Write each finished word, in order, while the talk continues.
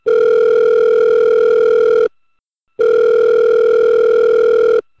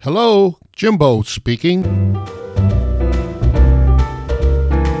Hello, Jimbo speaking.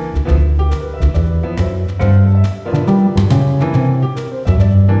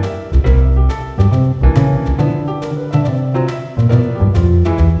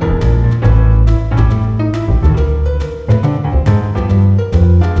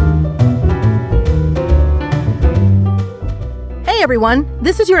 Hey everyone,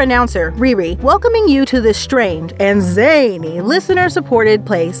 this is your announcer, Riri, welcoming you to this strange and zany listener-supported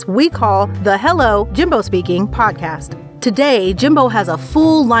place we call the Hello, Jimbo Speaking podcast. Today, Jimbo has a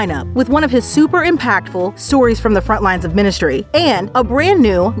full lineup with one of his super impactful stories from the front lines of ministry and a brand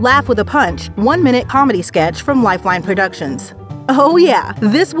new Laugh with a Punch 1-minute comedy sketch from Lifeline Productions. Oh yeah,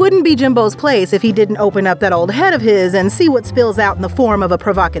 this wouldn't be Jimbo's place if he didn't open up that old head of his and see what spills out in the form of a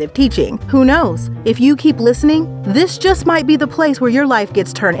provocative teaching. Who knows? If you keep listening, this just might be the place where your life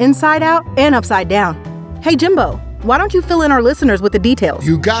gets turned inside out and upside down. Hey Jimbo, why don't you fill in our listeners with the details?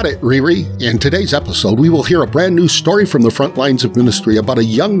 You got it, Riri. In today's episode, we will hear a brand new story from the front lines of ministry about a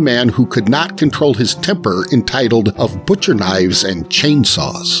young man who could not control his temper, entitled Of Butcher Knives and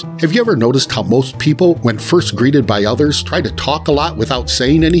Chainsaws. Have you ever noticed how most people, when first greeted by others, try to talk a lot without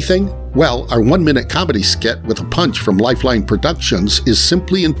saying anything? Well, our 1-minute comedy sketch with a punch from Lifeline Productions is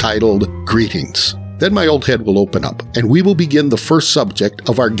simply entitled Greetings. Then my old head will open up, and we will begin the first subject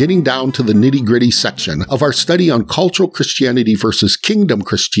of our getting down to the nitty-gritty section of our study on cultural Christianity versus kingdom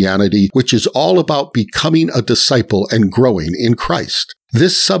Christianity, which is all about becoming a disciple and growing in Christ.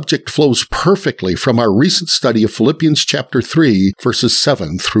 This subject flows perfectly from our recent study of Philippians chapter 3, verses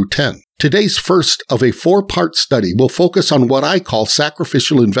 7 through 10. Today's first of a 4-part study will focus on what I call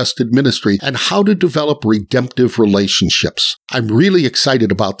sacrificial invested ministry and how to develop redemptive relationships. I'm really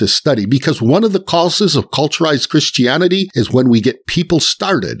excited about this study because one of the causes of culturalized Christianity is when we get people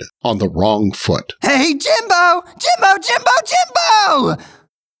started on the wrong foot. Hey, Jimbo!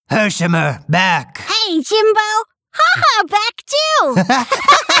 Hershimer, back. Hey, Jimbo! Haha, back too!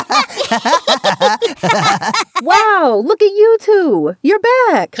 Wow, look at you two! You're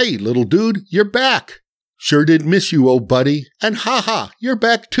back! Hey, little dude, you're back. Sure did miss you, old buddy. And haha, you're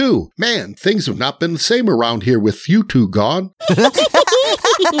back too. Man, things have not been the same around here with you two gone.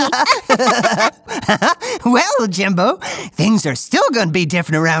 Well, Jimbo, things are still gonna be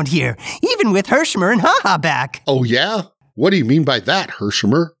different around here, even with Hershimer and Haha back. Oh yeah? What do you mean by that,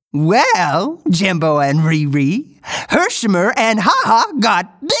 Hershimer? Well, Jimbo and Riri, Hershimer and Haha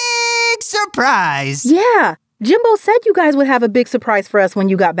got big surprise. Yeah, Jimbo said you guys would have a big surprise for us when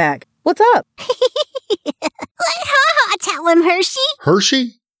you got back. What's up? Let Haha tell him, Hershey.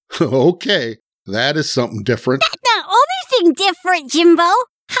 Hershey? Okay, that is something different. That's the only thing different, Jimbo.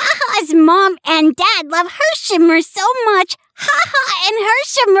 Haha's mom and dad love Hershimer so much, Haha and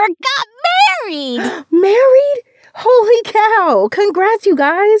Hershimer got married. Married? Holy cow! Congrats, you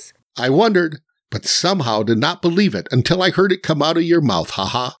guys! I wondered, but somehow did not believe it until I heard it come out of your mouth,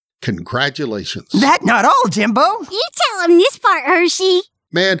 haha. Congratulations. That not all, Jimbo. You tell him this part, Hershey.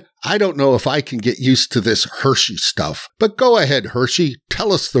 Man, I don't know if I can get used to this Hershey stuff, but go ahead, Hershey.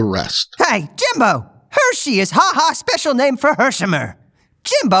 Tell us the rest. Hey, Jimbo, Hershey is Haha's special name for Hershimer.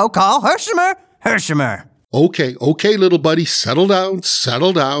 Jimbo call Hershimer Hershimer. Okay, little buddy, settle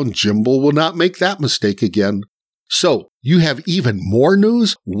down. Jimbo will not make that mistake again. So, you have even more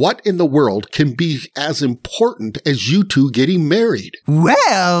news? What in the world can be as important as you two getting married?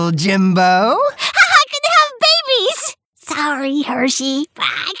 Well, Jimbo. Haha can have babies. Sorry, Hershey, but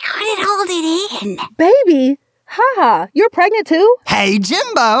I couldn't hold it in. Baby? Haha, you're pregnant too? Hey,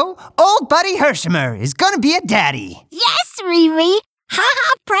 Jimbo, old buddy Hershimer is gonna be a daddy. Yes, Riri.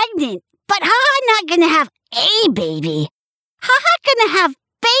 Haha pregnant, but Haha not gonna have a baby. Haha gonna have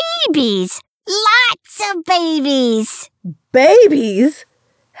babies. Lots of babies. Babies?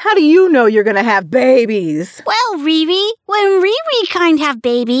 How do you know you're gonna have babies? Well, Riri, when Riri kind have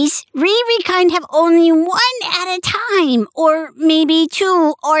babies, Riri kind have only one at a time, or maybe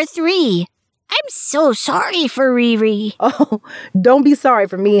 2 or 3. I'm so sorry for Riri. Oh, don't be sorry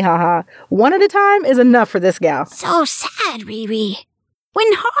for me, haha. One at a time is enough for this gal. So sad, Riri.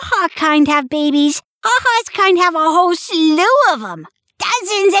 When Haha kind have babies, Haha's kind have a whole slew of them.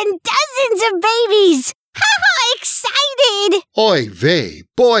 Dozens and dozens of babies. Haha excited. Oy vey,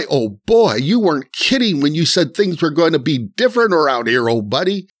 boy, oh boy, you weren't kidding when you said things were going to be different around here, old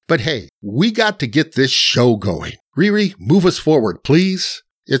buddy. But hey, we got to get this show going. Riri, move us forward, please.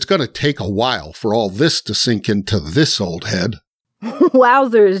 It's going to take a while for all this to sink into this old head.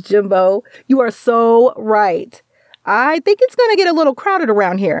 Wowzers, Jimbo. You are so right. I think it's going to get a little crowded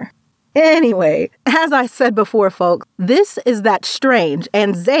around here. Anyway, as I said before, folks, this is that strange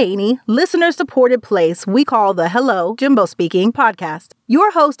and zany listener-supported place we call the Hello, Jimbo Speaking podcast.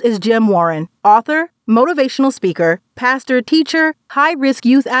 Your host is Jim Warren, author, motivational speaker, pastor, teacher, high-risk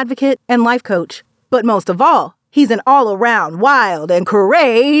youth advocate, and life coach. But most of all, he's an all-around wild and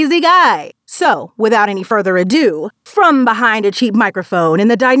crazy guy. So, without any further ado, from behind a cheap microphone in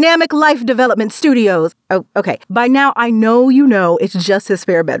the Dynamic Life Development Studios, by now I know you know it's just his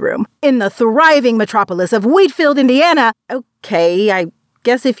spare bedroom, in the thriving metropolis of Wheatfield, Indiana, I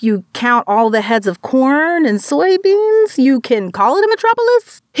guess if you count all the heads of corn and soybeans, you can call it a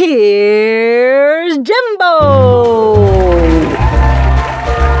metropolis. Here's Jimbo!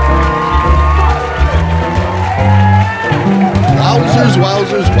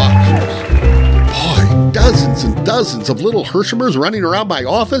 Wowzers. Boy, dozens and dozens of little Hershimers running around my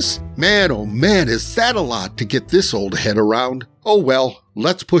office? Man, oh man, is that a lot to get this old head around? Oh well,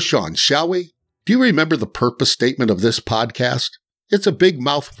 let's push on, shall we? Do you remember the purpose statement of this podcast? It's a big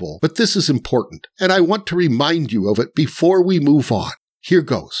mouthful, but this is important, and I want to remind you of it before we move on. Here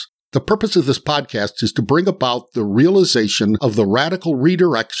goes. The purpose of this podcast is to bring about the realization of the radical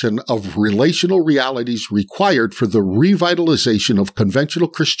redirection of relational realities required for the revitalization of conventional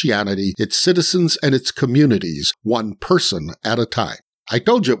Christianity, its citizens, and its communities, one person at a time. I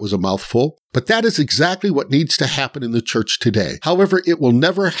told you it was a mouthful, but that is exactly what needs to happen in the church today. However, it will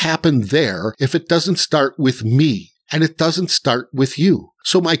never happen there if it doesn't start with me, and it doesn't start with you.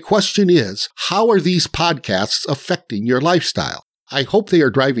 So my question is, how are these podcasts affecting your lifestyle? I hope they are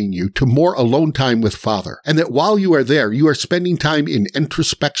driving you to more alone time with Father, and that while you are there, you are spending time in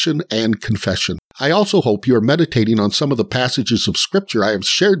introspection and confession. I also hope you are meditating on some of the passages of Scripture I have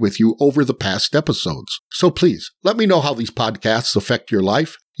shared with you over the past episodes. So please, let me know how these podcasts affect your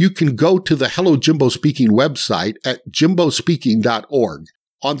life. You can go to the Hello Jimbo Speaking website at jimbospeaking.org.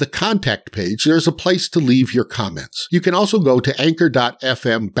 On the contact page, there's a place to leave your comments. You can also go to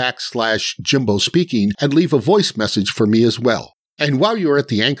anchor.fm/Jimbo Speaking and leave a voice message for me as well. And while you're at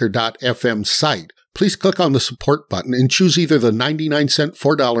the Anchor.fm site, please click on the support button and choose either the 99-cent,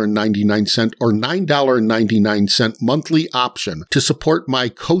 $4.99, or $9.99 monthly option to support my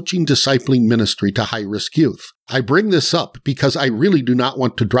coaching discipling ministry to high-risk youth. I bring this up because I really do not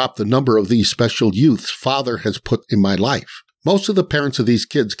want to drop the number of these special youths Father has put in my life. Most of the parents of these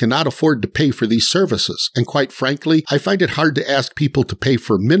kids cannot afford to pay for these services, and quite frankly, I find it hard to ask people to pay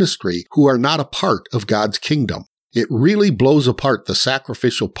for ministry who are not a part of God's kingdom. It really blows apart the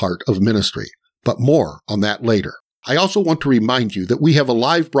sacrificial part of ministry, but more on that later. I also want to remind you that we have a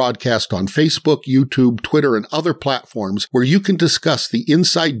live broadcast on Facebook, YouTube, Twitter, and other platforms where you can discuss the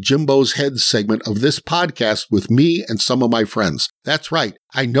Inside Jimbo's Head segment of this podcast with me and some of my friends. That's right.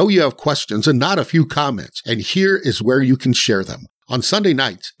 I know you have questions and not a few comments, and here is where you can share them. On Sunday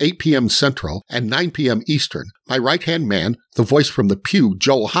nights, 8 p.m. Central and 9 p.m. Eastern, my right-hand man, the voice from the pew,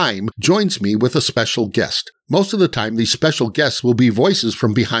 Joel Heim, joins me with a special guest. Most of the time, these special guests will be voices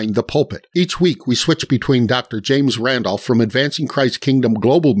from behind the pulpit. Each week, we switch between Dr. James Randolph from Advancing Christ Kingdom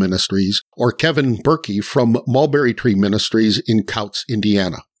Global Ministries or Kevin Berkey from Mulberry Tree Ministries in Couts,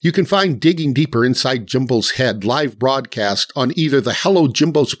 Indiana. You can find Digging Deeper Inside Jimbo's Head live broadcast on either the Hello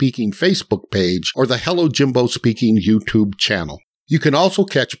Jimbo Speaking Facebook page or the Hello Jimbo Speaking YouTube channel. You can also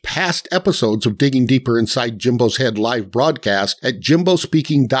catch past episodes of Digging Deeper Inside Jimbo's Head live broadcast at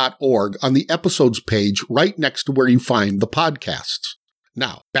jimbospeaking.org on the episodes page right next to where you find the podcasts.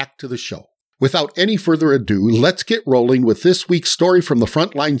 Now, back to the show. Without any further ado, let's get rolling with this week's story from the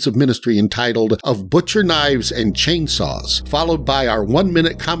front lines of ministry entitled Of Butcher Knives and Chainsaws, followed by our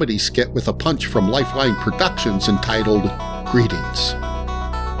 1-minute comedy skit with a punch from Lifeline Productions entitled Greetings.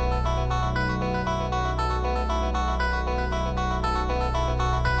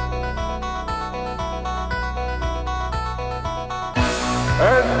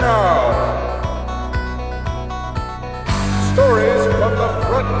 And now, stories from the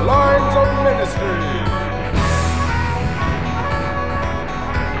front lines of ministry.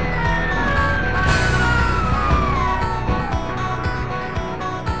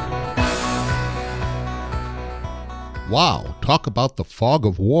 Wow, talk about the fog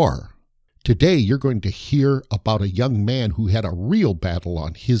of war. Today you're going to hear about a young man who had a real battle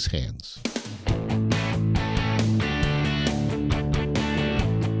on his hands.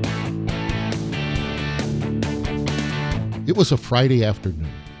 It was a Friday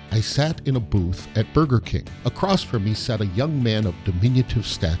afternoon. I sat in a booth at Burger King. Across from me sat a young man of diminutive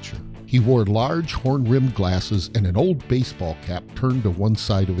stature. He wore large horn-rimmed glasses and an old baseball cap turned to one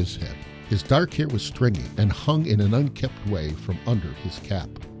side of his head. His dark hair was stringy and hung in an unkempt way from under his cap.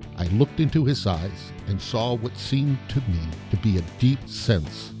 I looked into his eyes and saw what seemed to me to be a deep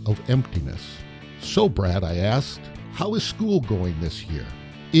sense of emptiness. "So, Brad," I asked, "how is school going this year?"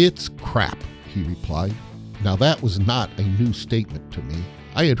 "It's crap," he replied. Now that was not a new statement to me.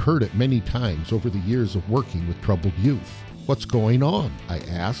 I had heard it many times over the years of working with troubled youth. "What's going on?" I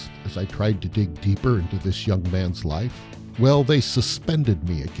asked as I tried to dig deeper into this young man's life. "Well, they suspended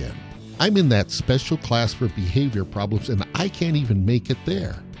me again. I'm in that special class for behavior problems and I can't even make it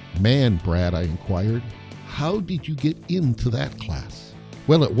there." "Man, Brad," I inquired, "how did you get into that class?"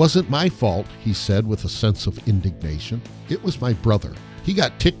 "Well, it wasn't my fault," he said with a sense of indignation. "It was my brother. He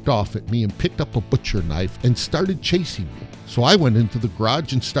got ticked off at me and picked up a butcher knife and started chasing me. So I went into the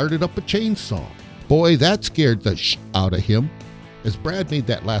garage and started up a chainsaw. Boy, that scared the out of him." As Brad made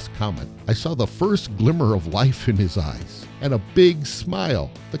that last comment, I saw the first glimmer of life in his eyes and a big smile,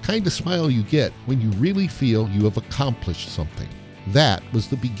 the kind of smile you get when you really feel you have accomplished something. That was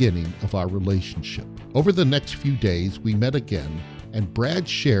the beginning of our relationship. Over the next few days, we met again, and Brad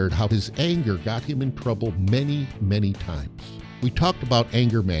shared how his anger got him in trouble many, many times. We talked about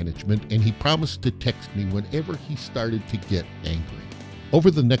anger management, and he promised to text me whenever he started to get angry. Over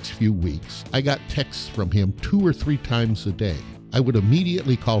the next few weeks, I got texts from him 2 or 3 times a day. I would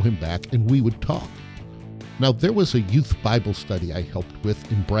immediately call him back, and we would talk. Now, there was a youth Bible study I helped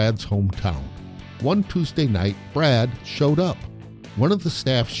with in Brad's hometown. One Tuesday night, Brad showed up. One of the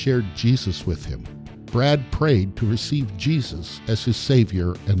staff shared Jesus with him. Brad prayed to receive Jesus as his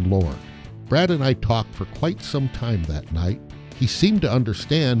Savior and Lord. Brad and I talked for quite some time that night. He seemed to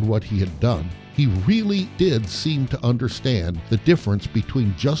understand what he had done. He really did seem to understand the difference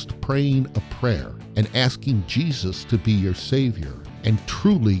between just praying a prayer and asking Jesus to be your Savior and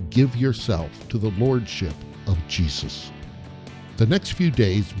truly give yourself to the Lordship of Jesus. The next few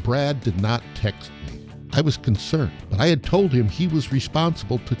days, Brad did not text me. I was concerned, but I had told him he was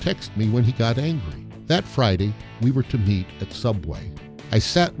responsible to text me when he got angry. That Friday, we were to meet at Subway. I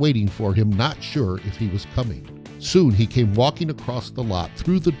sat waiting for him, not sure if he was coming. Soon he came walking across the lot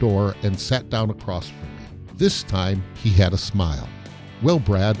through the door and sat down across from me. This time he had a smile. "Well,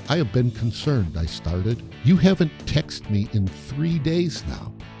 Brad, I have been concerned," I started. "You haven't texted me in 3 days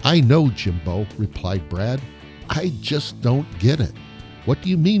now." "I know, Jimbo," replied Brad. "I just don't get it." "What do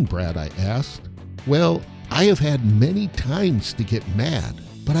you mean, Brad?" I asked. "Well, I have had many times to get mad,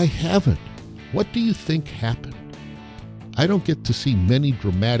 but I haven't. What do you think happened?" I don't get to see many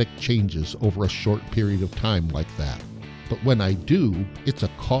dramatic changes over a short period of time like that. But when I do, it's a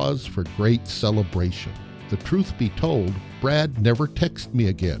cause for great celebration. The truth be told, Brad never texted me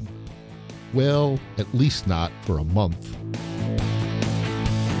again. Well, at least not for a month.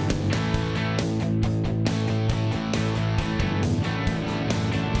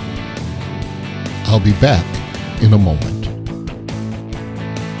 I'll be back in a moment.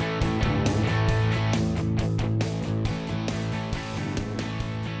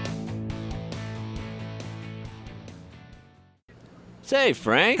 Say,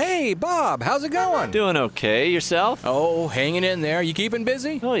 Frank. Hey, Bob, how's it going? Doing okay. Yourself? Oh, hanging in there. You keeping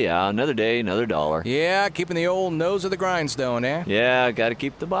busy? Oh, yeah. Another day, another dollar. Yeah, keeping the old nose of the grindstone, eh? Yeah, gotta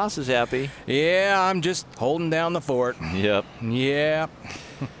keep the bosses happy. Yeah, I'm just holding down the fort. Yep. Yeah.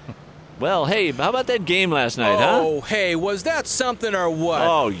 Well, hey, how about that game last night, Oh, hey, was that something or what?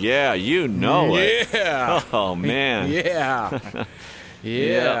 Oh, yeah, you know it. Yeah. Oh, man. Yeah.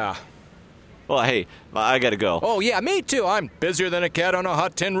 Yeah. Well, hey, I gotta go. Oh, yeah, me too. I'm busier than a cat on a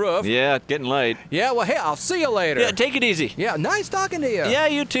hot tin roof. Yeah, getting late. Yeah, well, hey, I'll see you later. Yeah, take it easy. Yeah, nice talking to you. Yeah,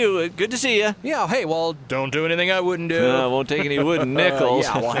 you too. Good to see you. Yeah, hey, well, don't do anything I wouldn't do. Won't take any wooden nickels.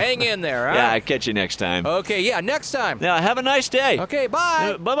 Yeah, well, hang in there, huh? Yeah, I'll catch you next time. Okay, yeah, next time. Now, have a nice day. Okay,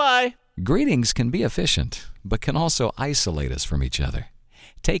 bye. Bye-bye. Greetings can be efficient, but can also isolate us from each other.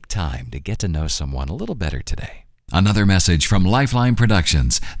 Take time to get to know someone a little better today. Another message from Lifeline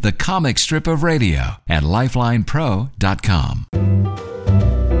Productions, the comic strip of radio, at lifelinepro.com.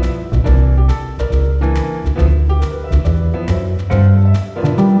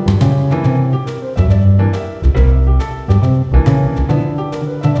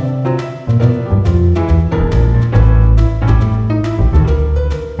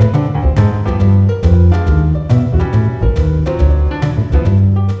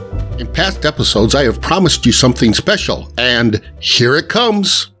 Past episodes, I have promised you something special, and here it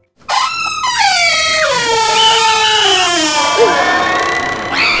comes.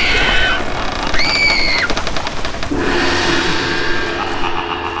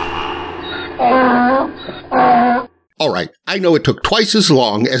 All right, I know it took twice as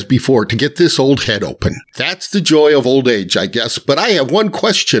long as before to get this old head open. That's the joy of old age, I guess, but I have one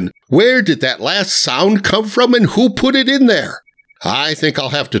question. Where did that last sound come from and who put it in there? I think I'll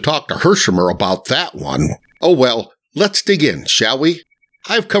have to talk to Hershmer about that one. Oh well, let's dig in, shall we?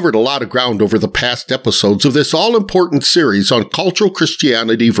 I've covered a lot of ground over the past episodes of this all-important series on cultural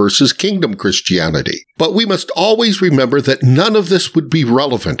Christianity versus kingdom Christianity. But we must always remember that none of this would be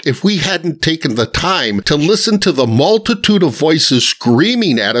relevant if we hadn't taken the time to listen to the multitude of voices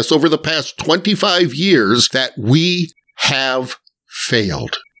screaming at us over the past 25 years that we have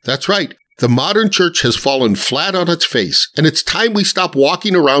failed. That's right. The modern church has fallen flat on its face, and it's time we stop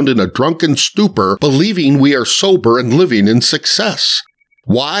walking around in a drunken stupor, believing we are sober and living in success.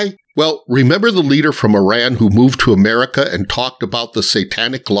 Why? Well, remember the leader from Iran who moved to America and talked about the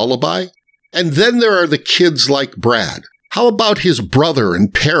satanic lullaby? And then there are the kids like Brad. How about his brother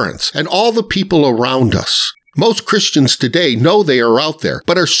and parents and all the people around us? Most Christians today know they are out there,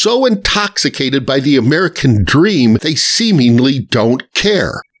 but are so intoxicated by the American dream they seemingly don't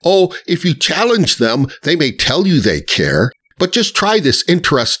care. Oh, if you challenge them, they may tell you they care, but just try this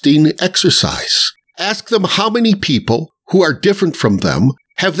interesting exercise. Ask them how many people who are different from them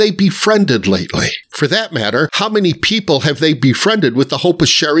have they befriended lately? For that matter, how many people have they befriended with the hope of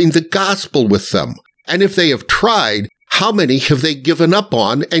sharing the gospel with them? And if they have tried, how many have they given up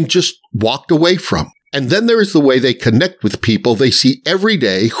on and just walked away from? And then there is the way they connect with people they see every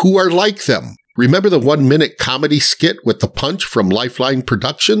day who are like them. Remember the 1-minute comedy skit with the punch from Lifeline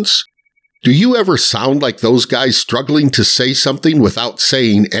Productions? Do you ever sound like those guys struggling to say something without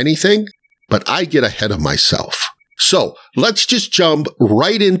saying anything? But I get ahead of myself. So let's just jump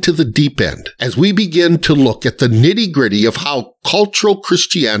right into the deep end as we begin to look at the nitty-gritty of how cultural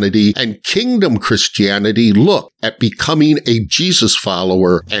Christianity and kingdom Christianity look at becoming a Jesus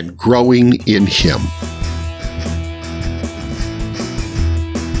follower and growing in Him.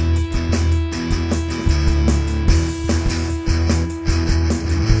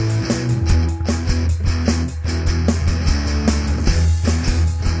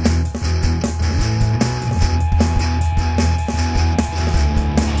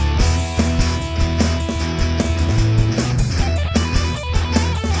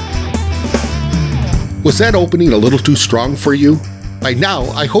 Was that opening a little too strong for you? By now,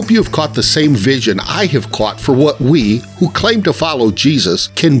 I hope you have caught the same vision I have caught for what we, who claim to follow Jesus,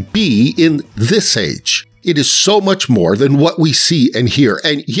 can be in this age. It is so much more than what we see and hear,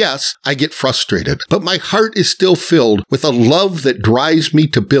 and yes, I get frustrated, but my heart is still filled with a love that drives me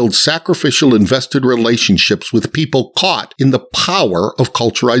to build sacrificial, invested relationships with people caught in the power of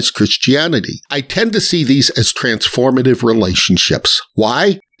culturalized Christianity. I tend to see these as transformative relationships.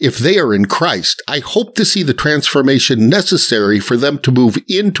 Why? If they are in Christ, I hope to see the transformation necessary for them to move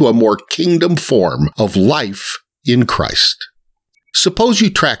into a more kingdom form of life in Christ. Suppose you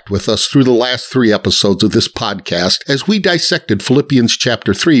tracked with us through the last 3 episodes of this podcast as we dissected Philippians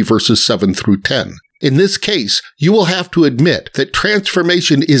chapter 3, verses 7 through 10. In this case, you will have to admit that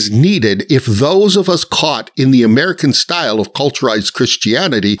transformation is needed if those of us caught in the American style of culturalized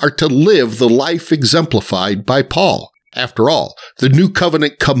Christianity are to live the life exemplified by Paul. After all, the New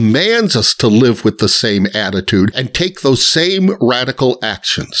Covenant commands us to live with the same attitude and take those same radical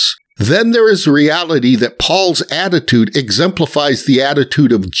actions. Then there is the reality that Paul's attitude exemplifies the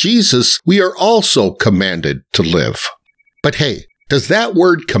attitude of Jesus we are also commanded to live. But hey, does that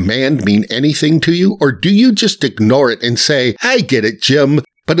word command mean anything to you? Or do you just ignore it and say, I get it, Jim,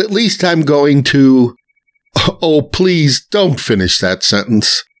 but at least I'm going to... Oh, please don't finish that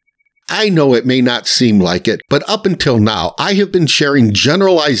sentence. I know it may not seem like it, but up until now, I have been sharing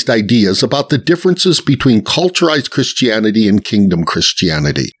generalized ideas about the differences between culturalized Christianity and kingdom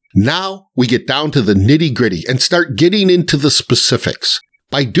Christianity. Now, we get down to the nitty-gritty and start getting into the specifics.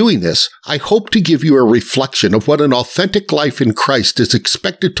 By doing this, I hope to give you a reflection of what an authentic life in Christ is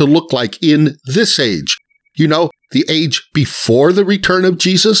expected to look like in this age. You know, the age before the return of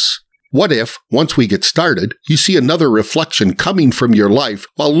Jesus? What if, once we get started, you see another reflection coming from your life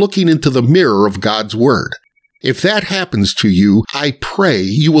while looking into the mirror of God's Word? If that happens to you, I pray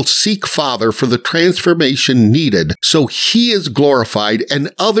you will seek Father for the transformation needed so He is glorified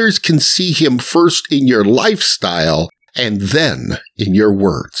and others can see Him first in your lifestyle and then in your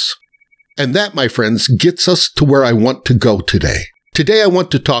words. And that, my friends, gets us to where I want to go today. Today I want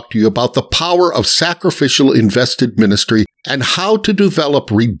to talk to you about the power of sacrificial invested ministry and how to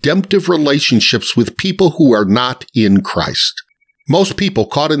develop redemptive relationships with people who are not in Christ. Most people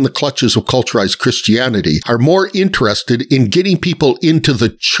caught in the clutches of culturalized Christianity are more interested in getting people into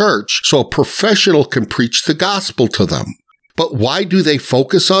the church so a professional can preach the gospel to them. But why do they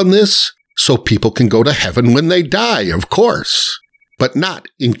focus on this? So people can go to heaven when they die, of course. But not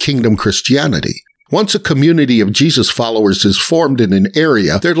in kingdom Christianity. Once a community of Jesus followers is formed in an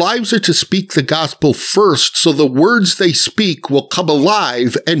area, their lives are to speak the gospel first so the words they speak will come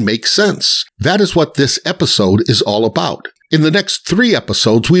alive and make sense. That is what this episode is all about. In the next 3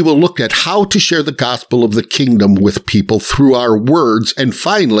 episodes, we will look at how to share the gospel of the kingdom with people through our words, and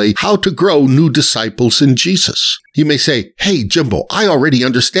finally, how to grow new disciples in Jesus. You may say, "Hey, Jimbo, I already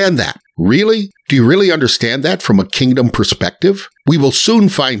understand that." Really? Do you really understand that from a kingdom perspective? We will soon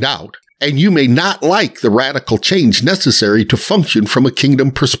find out. And you may not like the radical change necessary to function from a kingdom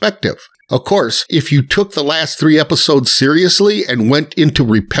perspective. Of course, if you took the last 3 episodes seriously and went into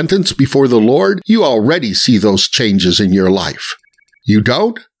repentance before the Lord, you already see those changes in your life. You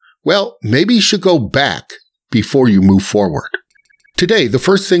don't? Well, maybe you should go back before you move forward. Today, the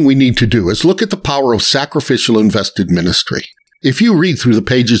first thing we need to do is look at the power of sacrificial invested ministry. If you read through the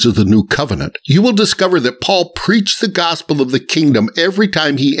pages of the New Covenant, you will discover that Paul preached the gospel of the kingdom every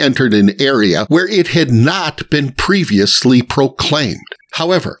time he entered an area where it had not been previously proclaimed.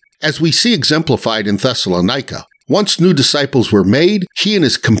 However, as we see exemplified in Thessalonica, once new disciples were made, he and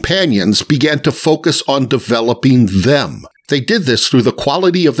his companions began to focus on developing them. They did this through the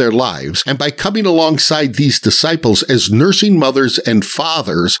quality of their lives and by coming alongside these disciples as nursing mothers and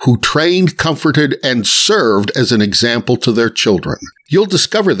fathers who trained, comforted, and served as an example to their children. You'll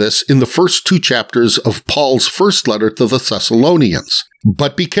discover this in the first 2 chapters of Paul's first letter to the Thessalonians.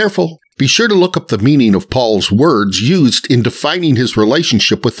 But be careful. Be sure to look up the meaning of Paul's words used in defining his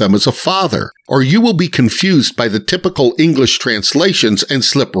relationship with them as a father, or you will be confused by the typical English translations and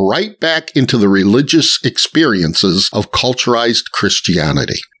slip right back into the religious experiences of culturized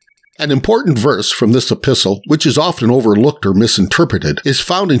Christianity. An important verse from this epistle, which is often overlooked or misinterpreted, is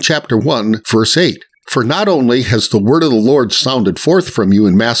found in chapter 1, verse 8. "For not only has the word of the Lord sounded forth from you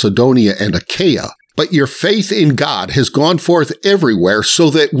in Macedonia and Achaia, but your faith in God has gone forth everywhere so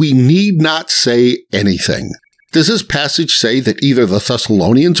that we need not say anything." Does this passage say that either the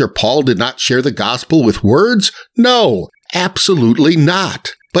Thessalonians or Paul did not share the gospel with words? No, absolutely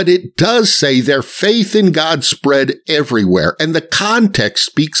not. But it does say their faith in God spread everywhere, and the context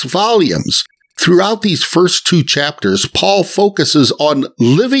speaks volumes. Throughout these first 2 chapters, Paul focuses on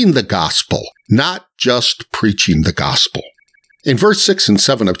living the gospel, not just preaching the gospel. In verse 6 and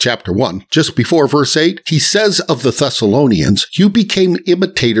 7 of chapter 1, just before verse 8, he says of the Thessalonians, "You became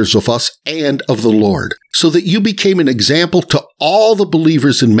imitators of us and of the Lord, so that you became an example to all the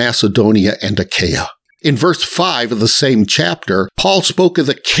believers in Macedonia and Achaia." In verse 5 of the same chapter, Paul spoke of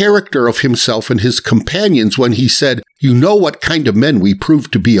the character of himself and his companions when he said, "You know what kind of men we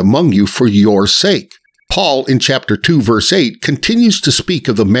proved to be among you for your sake." Paul, in chapter 2, verse 8, continues to speak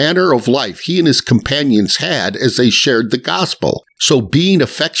of the manner of life he and his companions had as they shared the gospel. "So being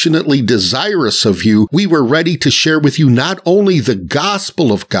affectionately desirous of you, we were ready to share with you not only the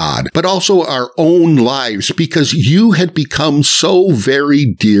gospel of God, but also our own lives, because you had become so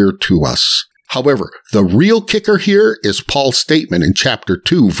very dear to us." However, the real kicker here is Paul's statement in chapter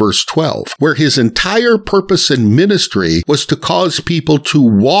 2, verse 12, where his entire purpose in ministry was to cause people to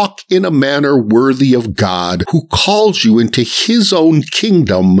walk in a manner worthy of God, who calls you into his own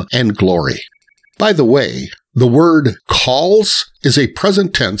kingdom and glory. By the way, the word calls is a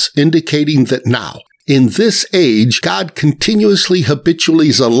present tense indicating that now, in this age, God continuously, habitually,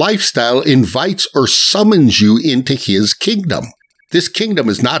 as a lifestyle, invites or summons you into his kingdom. This kingdom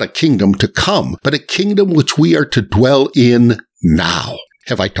is not a kingdom to come, but a kingdom which we are to dwell in now.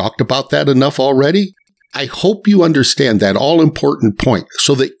 Have I talked about that enough already? I hope you understand that all-important point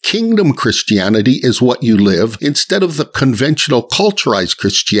so that kingdom Christianity is what you live instead of the conventional culturized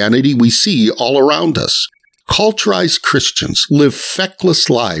Christianity we see all around us. Culturized Christians live feckless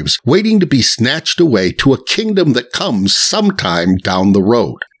lives waiting to be snatched away to a kingdom that comes sometime down the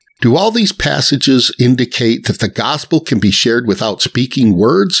road. Do all these passages indicate that the gospel can be shared without speaking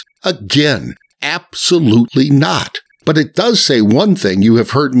words? Again, absolutely not. But it does say one thing you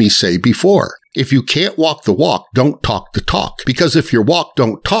have heard me say before. If you can't walk the walk, don't talk the talk. Because if your walk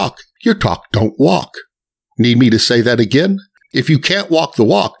don't talk, your talk don't walk. Need me to say that again? If you can't walk the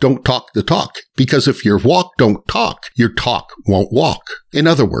walk, don't talk the talk. Because if your walk don't talk, your talk won't walk. In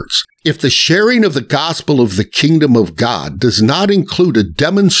other words, if the sharing of the gospel of the kingdom of God does not include a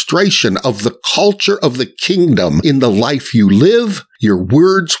demonstration of the culture of the kingdom in the life you live, your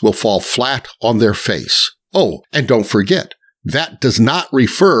words will fall flat on their face. Oh, and don't forget, that does not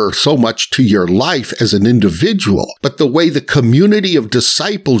refer so much to your life as an individual, but the way the community of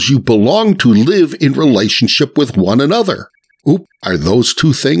disciples you belong to live in relationship with one another. Oop, are those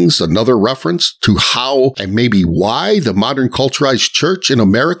 2 things another reference to how and maybe why the modern culturized church in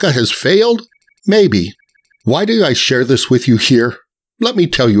America has failed? Maybe. Why do I share this with you here? Let me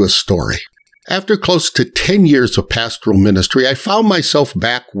tell you a story. After close to 10 years of pastoral ministry, I found myself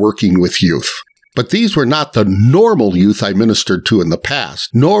back working with youth. But these were not the normal youth I ministered to in the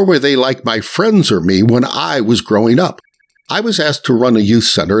past, nor were they like my friends or me when I was growing up. I was asked to run a youth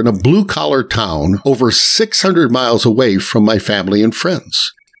center in a blue-collar town over 600 miles away from my family and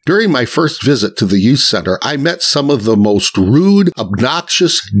friends. During my first visit to the youth center, I met some of the most rude,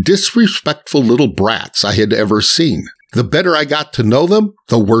 obnoxious, disrespectful little brats I had ever seen. The better I got to know them,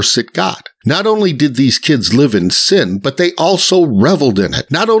 the worse it got. Not only did these kids live in sin, but they also reveled in it.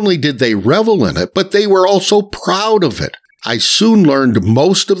 Not only did they revel in it, but they were also proud of it. I soon learned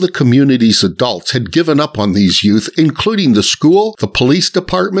most of the community's adults had given up on these youth, including the school, the police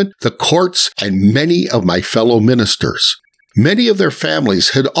department, the courts, and many of my fellow ministers. Many of their families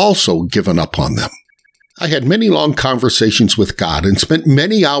had also given up on them. I had many long conversations with God and spent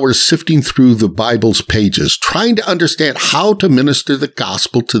many hours sifting through the Bible's pages, trying to understand how to minister the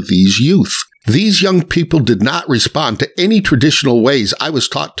gospel to these youth. These young people did not respond to any traditional ways I was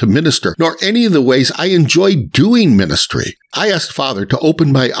taught to minister, nor any of the ways I enjoyed doing ministry. I asked Father to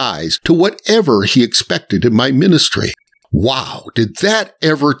open my eyes to whatever He expected in my ministry. Wow, did that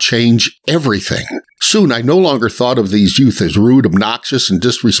ever change everything? Soon I no longer thought of these youth as rude, obnoxious, and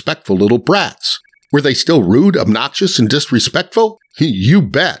disrespectful little brats. Were they still rude, obnoxious, and disrespectful? You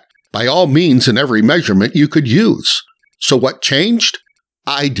bet. By all means and every measurement you could use. So what changed?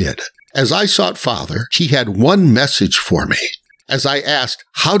 I did. As I sought Father, He had one message for me. As I asked,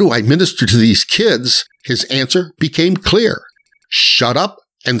 how do I minister to these kids? His answer became clear. Shut up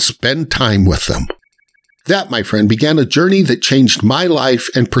and spend time with them. That, my friend, began a journey that changed my life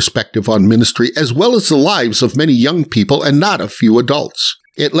and perspective on ministry, as well as the lives of many young people and not a few adults.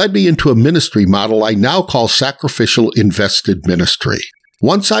 It led me into a ministry model I now call sacrificial invested ministry.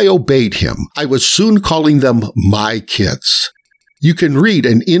 Once I obeyed Him, I was soon calling them my kids. You can read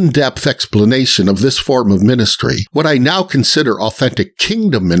an in-depth explanation of this form of ministry, what I now consider authentic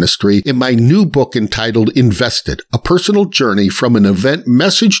kingdom ministry, in my new book entitled Invested, A Personal Journey from an Event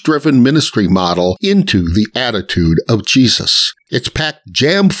Message-Driven Ministry Model into the Attitude of Jesus. It's packed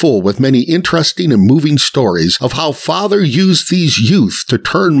jam full with many interesting and moving stories of how Father used these youth to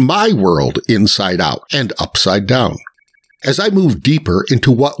turn my world inside out and upside down. As I moved deeper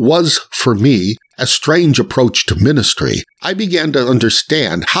into what was, for me, a strange approach to ministry, I began to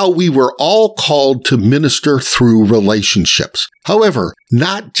understand how we were all called to minister through relationships. However,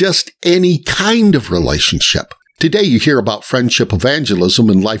 not just any kind of relationship. Today you hear about friendship evangelism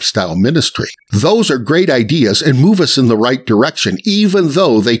and lifestyle ministry. Those are great ideas and move us in the right direction, even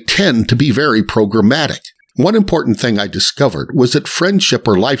though they tend to be very programmatic. One important thing I discovered was that friendship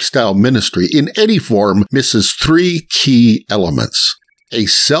or lifestyle ministry in any form misses three key elements: a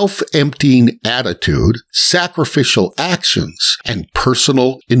self-emptying attitude, sacrificial actions, and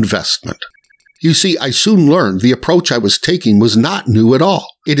personal investment. You see, I soon learned the approach I was taking was not new at all.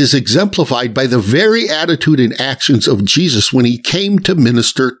 It is exemplified by the very attitude and actions of Jesus when He came to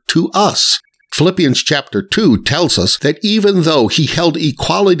minister to us. Philippians chapter 2 tells us that even though He held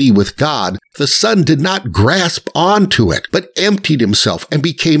equality with God, the Son did not grasp onto it, but emptied Himself and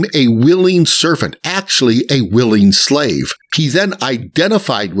became a willing servant, actually a willing slave. He then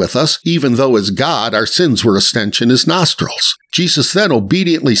identified with us, even though as God, our sins were a stench in His nostrils. Jesus then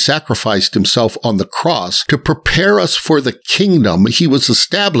obediently sacrificed Himself on the cross to prepare us for the kingdom He was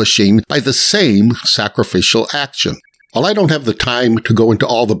establishing by the same sacrificial action. While I don't have the time to go into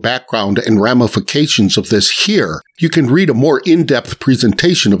all the background and ramifications of this here, you can read a more in-depth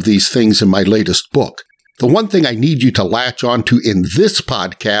presentation of these things in my latest book. The one thing I need you to latch onto in this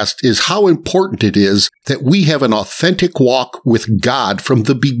podcast is how important it is that we have an authentic walk with God from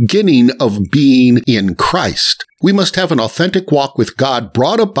the beginning of being in Christ. We must have an authentic walk with God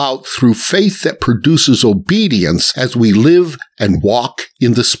brought about through faith that produces obedience as we live and walk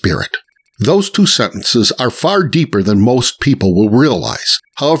in the Spirit. Those two sentences are far deeper than most people will realize.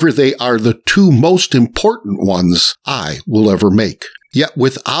 However, they are the two most important ones I will ever make. Yet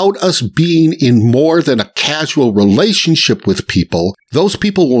without us being in more than a casual relationship with people, those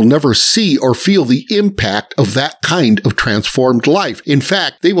people will never see or feel the impact of that kind of transformed life. In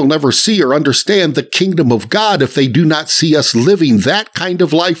fact, they will never see or understand the kingdom of God if they do not see us living that kind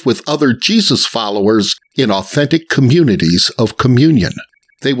of life with other Jesus followers in authentic communities of communion.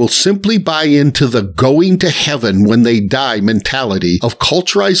 They will simply buy into the going to heaven when they die mentality of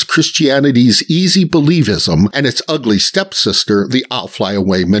culturized Christianity's easy believism and its ugly stepsister, the I'll fly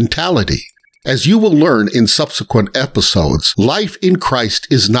away mentality. As you will learn in subsequent episodes, life in Christ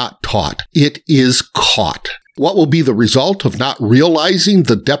is not taught, it is caught. What will be the result of not realizing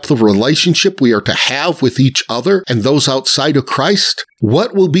the depth of relationship we are to have with each other and those outside of Christ?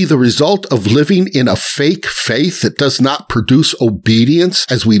 What will be the result of living in a fake faith that does not produce obedience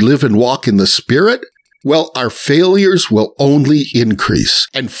as we live and walk in the Spirit? Well, our failures will only increase,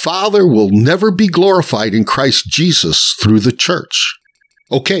 and Father will never be glorified in Christ Jesus through the church.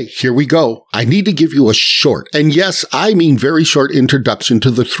 Okay, here we go. I need to give you a short, and yes, I mean very short introduction to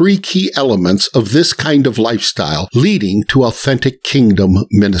the 3 key elements of this kind of lifestyle leading to authentic kingdom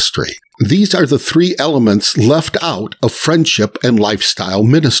ministry. These are the 3 elements left out of friendship and lifestyle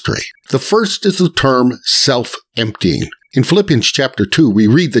ministry. The first is the term self-emptying. In Philippians chapter 2, we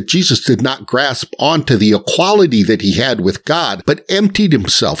read that Jesus did not grasp onto the equality that he had with God, but emptied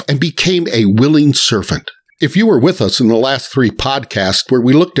himself and became a willing servant. If you were with us in the last 3 podcasts where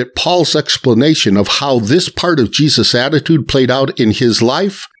we looked at Paul's explanation of how this part of Jesus' attitude played out in his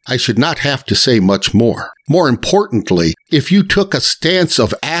life, I should not have to say much more. More importantly, if you took a stance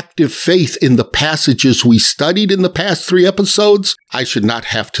of active faith in the passages we studied in the past 3 episodes, I should not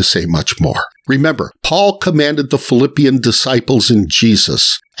have to say much more. Remember, Paul commanded the Philippian disciples in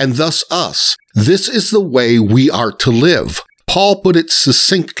Jesus, and thus us. This is the way we are to live. Paul put it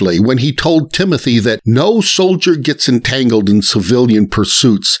succinctly when he told Timothy that no soldier gets entangled in civilian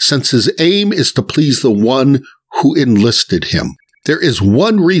pursuits, since his aim is to please the one who enlisted him. There is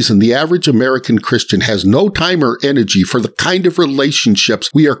one reason the average American Christian has no time or energy for the kind of relationships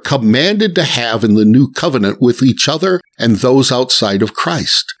we are commanded to have in the new covenant with each other and those outside of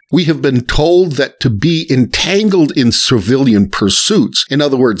Christ. We have been told that to be entangled in civilian pursuits, in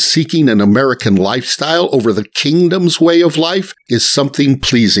other words, seeking an American lifestyle over the kingdom's way of life, is something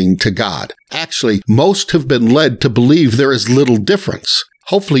pleasing to God. Actually, most have been led to believe there is little difference.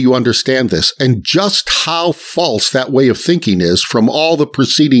 Hopefully you understand this and just how false that way of thinking is from all the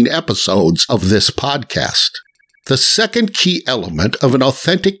preceding episodes of this podcast. The second key element of an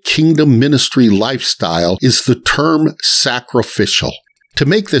authentic kingdom ministry lifestyle is the term sacrificial. To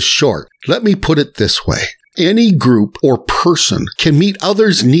make this short, let me put it this way. Any group or person can meet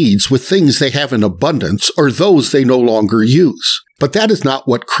others' needs with things they have in abundance or those they no longer use. But that is not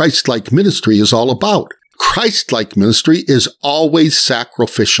what Christ-like ministry is all about. Christ-like ministry is always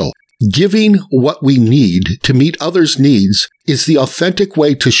sacrificial. Giving what we need to meet others' needs is the authentic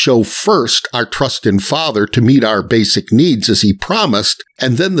way to show first our trust in Father to meet our basic needs as He promised,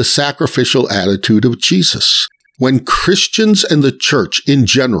 and then the sacrificial attitude of Jesus. When Christians and the church in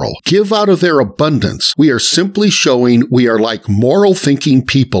general give out of their abundance, we are simply showing we are like moral-thinking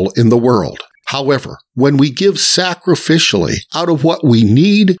people in the world. However, when we give sacrificially out of what we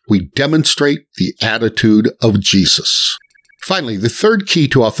need, we demonstrate the attitude of Jesus. Finally, the third key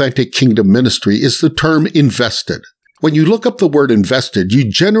to authentic kingdom ministry is the term invested. When you look up the word invested, you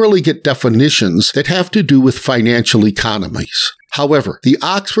generally get definitions that have to do with financial economies. However, the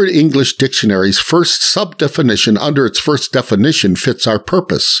Oxford English Dictionary's first sub-definition under its first definition fits our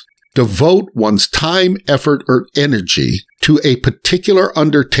purpose. Devote one's time, effort, or energy to a particular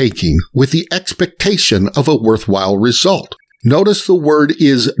undertaking with the expectation of a worthwhile result. Notice the word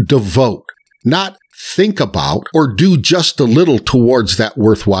is devote, not think about or do just a little towards that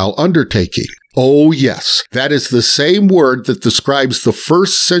worthwhile undertaking. Oh yes, that is the same word that describes the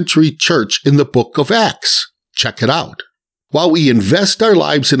first century church in the book of Acts. Check it out. While we invest our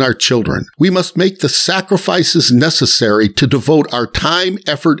lives in our children, we must make the sacrifices necessary to devote our time,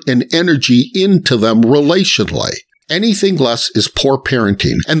 effort, and energy into them relationally. Anything less is poor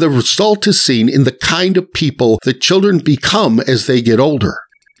parenting, and the result is seen in the kind of people that children become as they get older.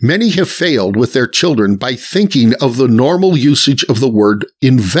 Many have failed with their children by thinking of the normal usage of the word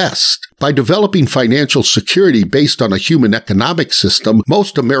invest. By developing financial security based on a human economic system,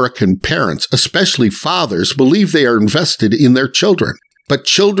 most American parents, especially fathers, believe they are invested in their children. But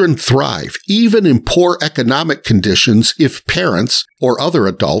children thrive, even in poor economic conditions, if parents, or other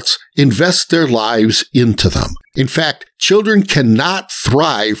adults, invest their lives into them. In fact, children cannot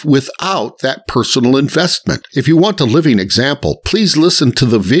thrive without that personal investment. If you want a living example, please listen to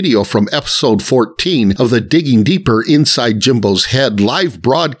the video from episode 14 of the Digging Deeper Inside Jimbo's Head live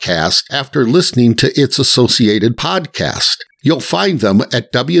broadcast after listening to its associated podcast. You'll find them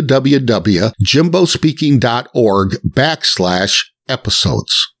at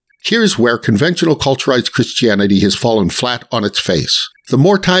www.jimbospeaking.org/episodes. Here's where conventional culturalized Christianity has fallen flat on its face. The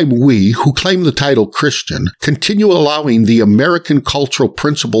more time we, who claim the title Christian, continue allowing the American cultural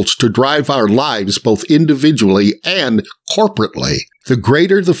principles to drive our lives both individually and corporately, the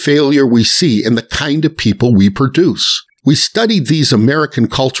greater the failure we see in the kind of people we produce. We studied these American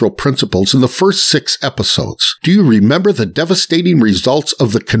cultural principles in the first 6 episodes. Do you remember the devastating results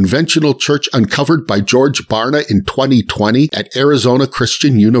of the conventional church uncovered by George Barna in 2020 at Arizona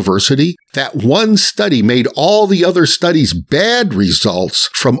Christian University? That one study made all the other studies' bad results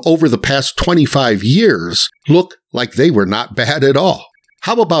from over the past 25 years look like they were not bad at all.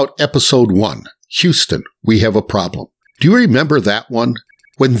 How about episode 1, Houston, We Have a Problem? Do you remember that one?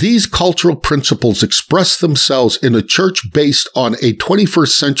 When these cultural principles express themselves in a church based on a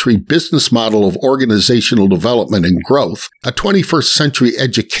 21st century business model of organizational development and growth, a 21st century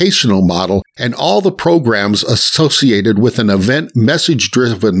educational model, and all the programs associated with an event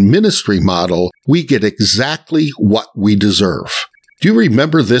message-driven ministry model, we get exactly what we deserve. Do you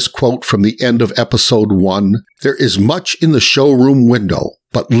remember this quote from the end of episode 1? There is much in the showroom window,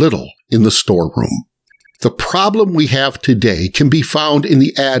 but little in the storeroom. The problem we have today can be found in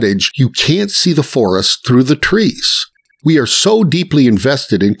the adage, you can't see the forest through the trees. We are so deeply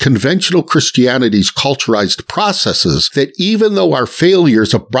invested in conventional Christianity's culturized processes that even though our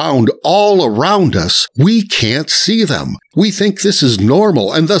failures abound all around us, we can't see them. We think this is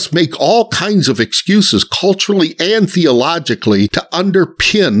normal and thus make all kinds of excuses culturally and theologically to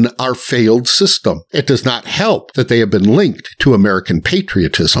underpin our failed system. It does not help that they have been linked to American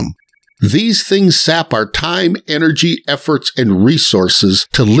patriotism. These things sap our time, energy, efforts, and resources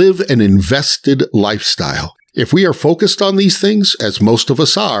to live an invested lifestyle. If we are focused on these things, as most of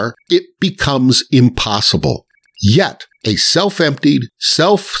us are, it becomes impossible. Yet, a self-emptied,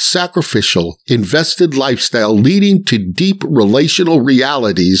 self-sacrificial, invested lifestyle leading to deep relational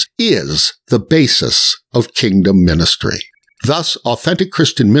realities is the basis of kingdom ministry. Thus, authentic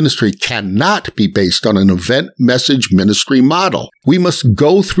Christian ministry cannot be based on an event message ministry model. We must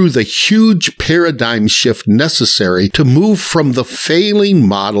go through the huge paradigm shift necessary to move from the failing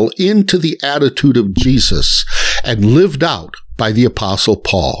model into the attitude of Jesus and lived out by the Apostle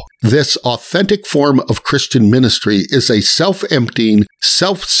Paul. This authentic form of Christian ministry is a self-emptying,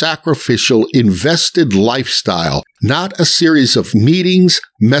 self-sacrificial, invested lifestyle, not a series of meetings,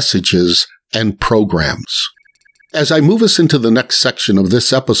 messages, and programs. As I move us into the next section of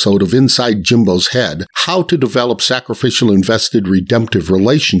this episode of Inside Jimbo's Head, How to Develop Sacrificial Invested Redemptive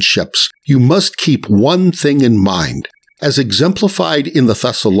Relationships, you must keep one thing in mind. As exemplified in the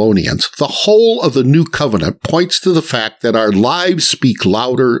Thessalonians, the whole of the New Covenant points to the fact that our lives speak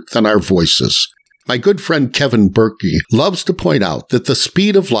louder than our voices. My good friend Kevin Berkey loves to point out that the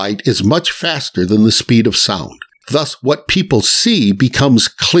speed of light is much faster than the speed of sound. Thus, what people see becomes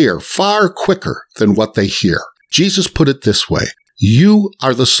clear far quicker than what they hear. Jesus put it this way, you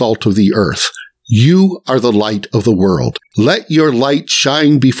are the salt of the earth. You are the light of the world. Let your light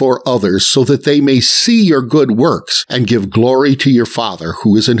shine before others so that they may see your good works and give glory to your Father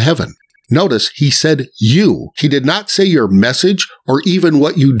who is in heaven. Notice he said you. He did not say your message or even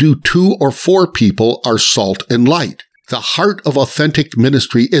what you do to or for people are salt and light. The heart of authentic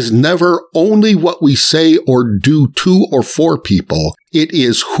ministry is never only what we say or do to or for people. It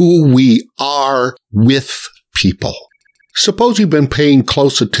is who we are with people. Suppose you've been paying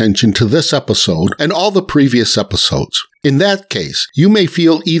close attention to this episode and all the previous episodes. In that case, you may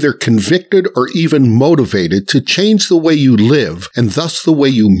feel either convicted or even motivated to change the way you live and thus the way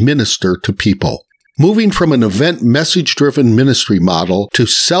you minister to people. Moving from an event message-driven ministry model to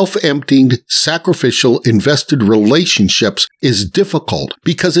self-emptying, sacrificial, invested relationships is difficult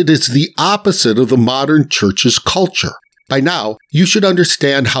because it is the opposite of the modern church's culture. By now, you should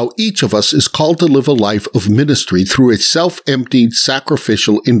understand how each of us is called to live a life of ministry through a self-emptying,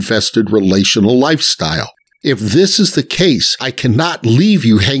 sacrificial, invested relational lifestyle. If this is the case, I cannot leave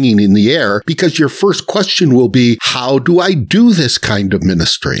you hanging in the air because your first question will be, how do I do this kind of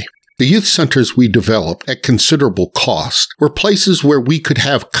ministry? The youth centers we developed at considerable cost were places where we could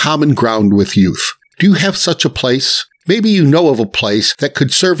have common ground with youth. Do you have such a place? Maybe you know of a place that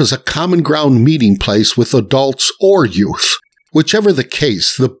could serve as a common ground meeting place with adults or youth. Whichever the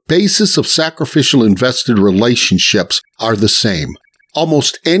case, the basis of sacrificial invested relationships are the same.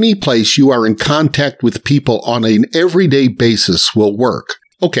 Almost any place you are in contact with people on an everyday basis will work.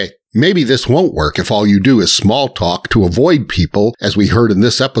 Okay, maybe this won't work if all you do is small talk to avoid people, as we heard in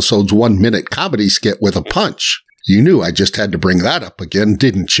this episode's 1-minute comedy skit with a punch. You knew I just had to bring that up again,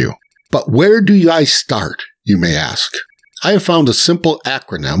 didn't you? But where do I start, you may ask? I have found a simple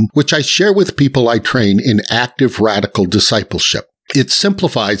acronym which I share with people I train in active radical discipleship. It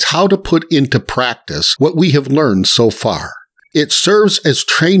simplifies how to put into practice what we have learned so far. It serves as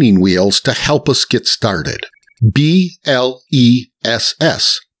training wheels to help us get started. BLESS.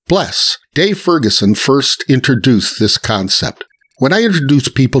 Bless. Dave Ferguson first introduced this concept. When I introduce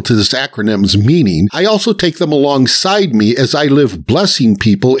people to this acronym's meaning, I also take them alongside me as I live blessing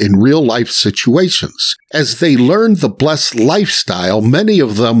people in real-life situations. As they learn the blessed lifestyle, many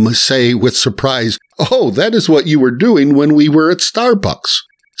of them say with surprise, "Oh, that is what you were doing when we were at Starbucks."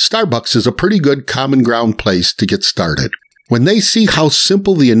 Starbucks is a pretty good common ground place to get started. When they see how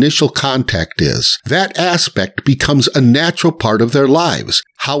simple the initial contact is, that aspect becomes a natural part of their lives.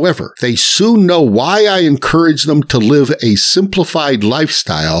 However, they soon know why I encourage them to live a simplified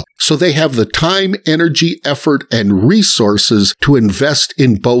lifestyle so they have the time, energy, effort, and resources to invest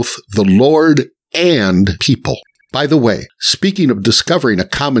in both the Lord and people. By the way, speaking of discovering a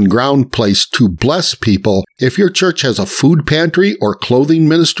common ground place to bless people, if your church has a food pantry or clothing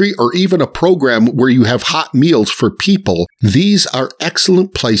ministry or even a program where you have hot meals for people, these are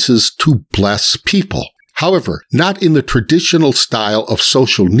excellent places to bless people. However, not in the traditional style of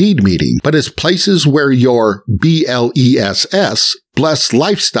social need meeting, but as places where your BLESS, blessed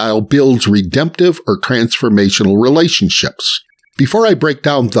lifestyle, builds redemptive or transformational relationships. Before I break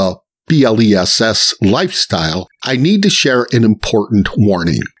down the BLESS lifestyle, I need to share an important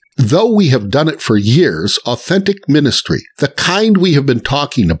warning. Though we have done it for years, authentic ministry, the kind we have been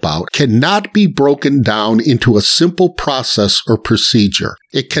talking about, cannot be broken down into a simple process or procedure.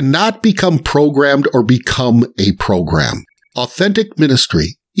 It cannot become programmed or become a program. Authentic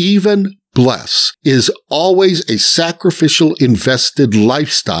ministry, even bless, is always a sacrificial, invested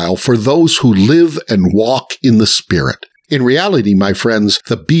lifestyle for those who live and walk in the Spirit. In reality, my friends,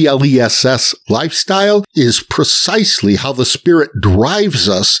 the BLESS lifestyle is precisely how the Spirit drives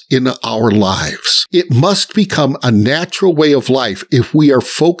us in our lives. It must become a natural way of life if we are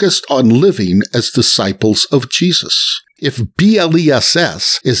focused on living as disciples of Jesus. If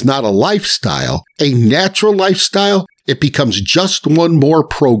BLESS is not a lifestyle, a natural lifestyle, it becomes just one more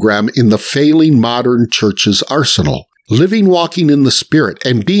program in the failing modern church's arsenal. Living, walking in the Spirit,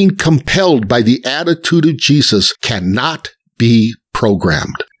 and being compelled by the attitude of Jesus cannot be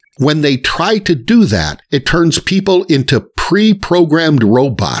programmed. When they try to do that, it turns people into pre-programmed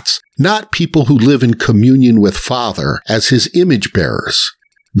robots, not people who live in communion with Father as His image bearers.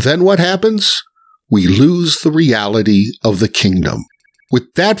 Then what happens? We lose the reality of the kingdom.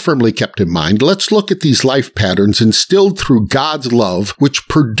 With that firmly kept in mind, let's look at these life patterns instilled through God's love, which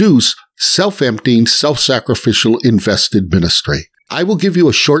produce self-emptying, self-sacrificial, invested ministry. I will give you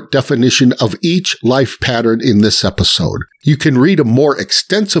a short definition of each life pattern in this episode. You can read a more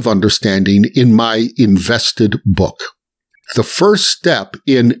extensive understanding in my invested book. The first step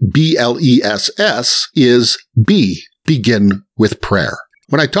in BLESS is B, begin with prayer.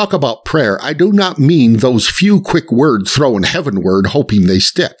 When I talk about prayer, I do not mean those few quick words thrown heavenward hoping they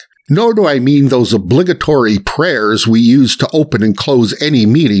stick. Nor do I mean those obligatory prayers we use to open and close any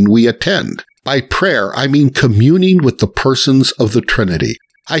meeting we attend. By prayer, I mean communing with the persons of the Trinity.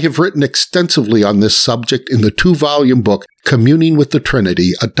 I have written extensively on this subject in the 2-volume book, Communing with the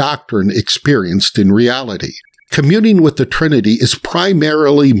Trinity, a Doctrine Experienced in Reality. Communing with the Trinity is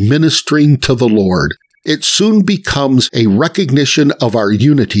primarily ministering to the Lord. It soon becomes a recognition of our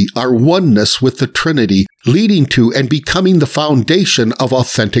unity, our oneness with the Trinity, leading to and becoming the foundation of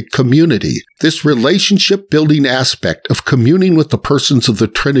authentic community. This relationship-building aspect of communing with the persons of the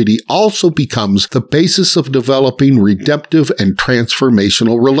Trinity also becomes the basis of developing redemptive and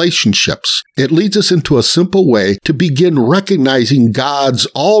transformational relationships. It leads us into a simple way to begin recognizing God's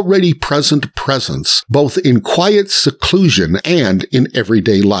already present presence, both in quiet seclusion and in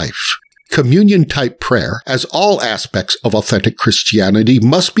everyday life. Communion-type prayer, as all aspects of authentic Christianity,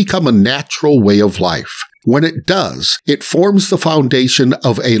 must become a natural way of life. When it does, it forms the foundation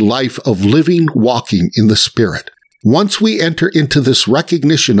of a life of living, walking in the Spirit. Once we enter into this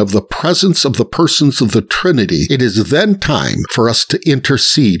recognition of the presence of the persons of the Trinity, it is then time for us to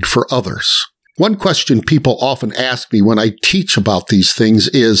intercede for others. One question people often ask me when I teach about these things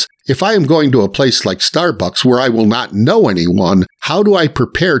is, if I am going to a place like Starbucks where I will not know anyone, how do I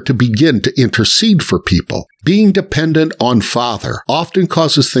prepare to begin to intercede for people? Being dependent on Father often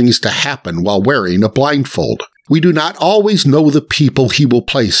causes things to happen while wearing a blindfold. We do not always know the people He will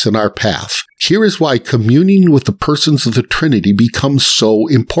place in our path. Here is why communing with the persons of the Trinity becomes so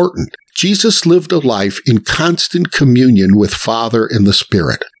important. Jesus lived a life in constant communion with Father and the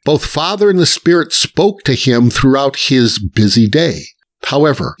Spirit. Both Father and the Spirit spoke to Him throughout His busy day.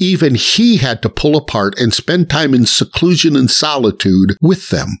 However, even He had to pull apart and spend time in seclusion and solitude with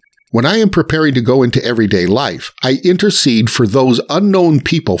them. When I am preparing to go into everyday life, I intercede for those unknown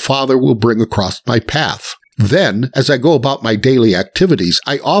people Father will bring across my path. Then, as I go about my daily activities,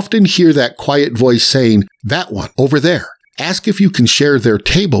 I often hear that quiet voice saying, "That one, over there. Ask if you can share their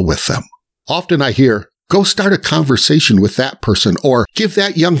table with them." Often I hear, Go start a conversation with that person or give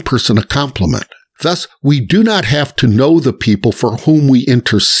that young person a compliment. Thus, we do not have to know the people for whom we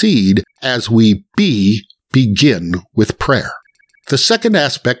intercede as we begin with prayer. The second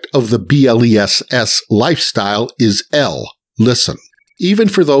aspect of the BLESS lifestyle is L, listen. Even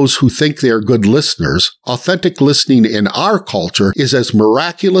for those who think they are good listeners, authentic listening in our culture is as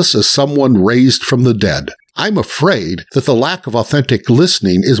miraculous as someone raised from the dead. I'm afraid that the lack of authentic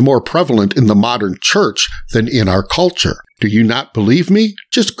listening is more prevalent in the modern church than in our culture. Do you not believe me?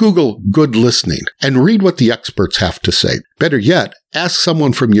 Just Google good listening and read what the experts have to say. Better yet, ask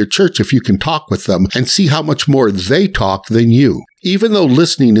someone from your church if you can talk with them and see how much more they talk than you. Even though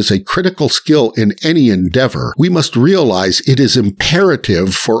listening is a critical skill in any endeavor, we must realize it is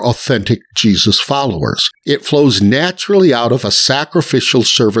imperative for authentic Jesus followers. It flows naturally out of a sacrificial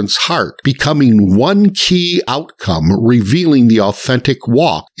servant's heart, becoming one key outcome revealing the authentic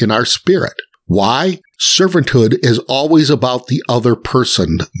walk in our spirit. Why? Servanthood is always about the other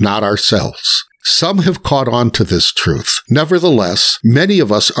person, not ourselves. Some have caught on to this truth. Nevertheless, many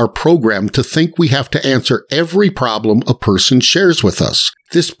of us are programmed to think we have to answer every problem a person shares with us.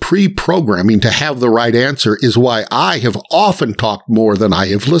 This pre-programming to have the right answer is why I have often talked more than I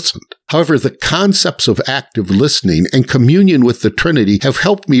have listened. However, the concepts of active listening and communion with the Trinity have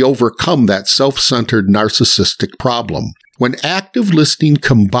helped me overcome that self-centered narcissistic problem. When active listening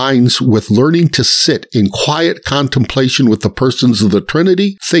combines with learning to sit in quiet contemplation with the persons of the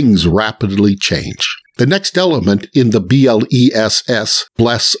Trinity, things rapidly change. The next element in the BLESS,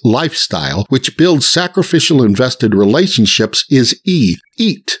 bless lifestyle, which builds sacrificial invested relationships, is E,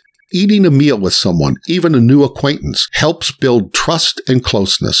 eat. Eating a meal with someone, even a new acquaintance, helps build trust and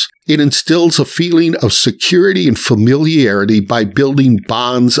closeness. It instills a feeling of security and familiarity by building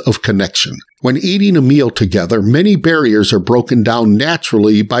bonds of connection. When eating a meal together, many barriers are broken down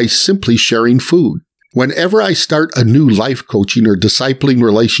naturally by simply sharing food. Whenever I start a new life coaching or discipling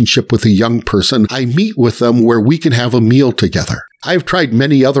relationship with a young person, I meet with them where we can have a meal together. I have tried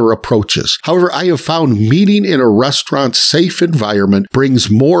many other approaches. However, I have found meeting in a restaurant's safe environment brings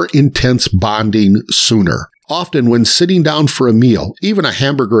more intense bonding sooner. Often when sitting down for a meal, even a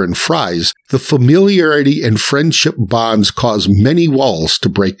hamburger and fries, the familiarity and friendship bonds cause many walls to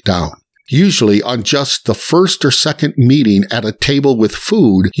break down. Usually on just the first or second meeting at a table with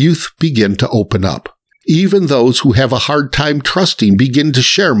food, youth begin to open up. Even those who have a hard time trusting begin to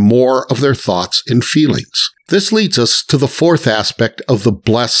share more of their thoughts and feelings. This leads us to the fourth aspect of the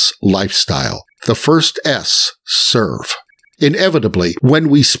bless lifestyle. The first S, serve. Inevitably, when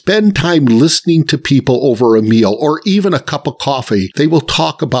we spend time listening to people over a meal or even a cup of coffee, they will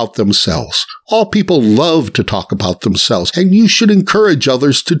talk about themselves. All people love to talk about themselves, and you should encourage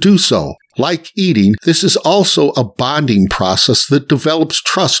others to do so. Like eating, this is also a bonding process that develops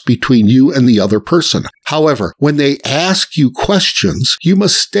trust between you and the other person. However, when they ask you questions, you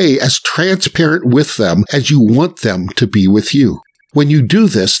must stay as transparent with them as you want them to be with you. When you do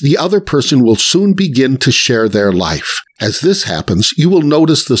this, the other person will soon begin to share their life. As this happens, you will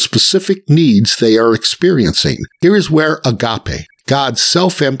notice the specific needs they are experiencing. Here is where agape, God's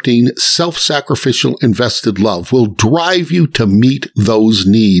self-emptying, self-sacrificial invested love, will drive you to meet those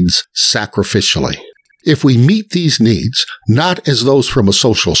needs sacrificially. If we meet these needs, not as those from a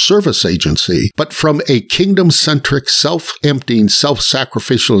social service agency, but from a kingdom-centric, self-emptying,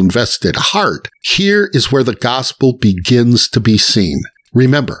 self-sacrificial invested heart, here is where the gospel begins to be seen.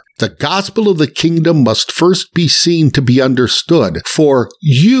 Remember, the gospel of the kingdom must first be seen to be understood, for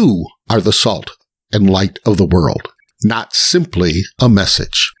you are the salt and light of the world, not simply a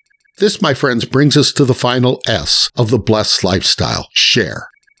message. This, my friends, brings us to the final S of the blessed lifestyle, share.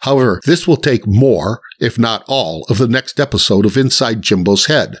 However, this will take more, if not all, of the next episode of Inside Jimbo's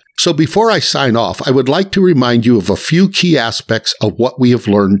Head. So before I sign off, I would like to remind you of a few key aspects of what we have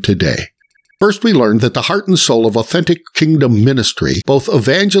learned today. First, we learned that the heart and soul of authentic kingdom ministry, both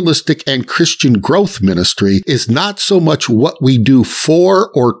evangelistic and Christian growth ministry, is not so much what we do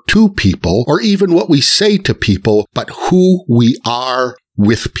for or to people, or even what we say to people, but who we are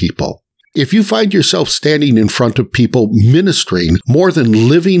with people. If you find yourself standing in front of people ministering more than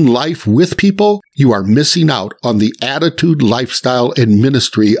living life with people, you are missing out on the attitude, lifestyle, and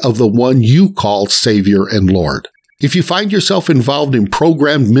ministry of the one you call Savior and Lord. If you find yourself involved in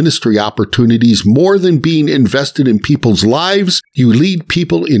programmed ministry opportunities more than being invested in people's lives, you lead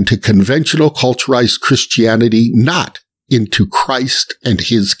people into conventional culturalized Christianity, not into Christ and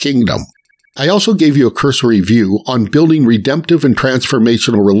His kingdom. I also gave you a cursory view on building redemptive and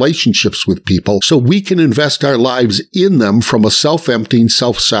transformational relationships with people so we can invest our lives in them from a self-emptying,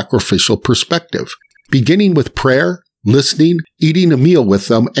 self-sacrificial perspective. Beginning with prayer, Listening, eating a meal with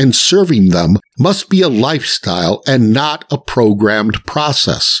them, and serving them must be a lifestyle and not a programmed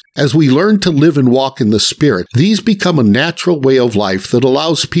process. As we learn to live and walk in the Spirit, these become a natural way of life that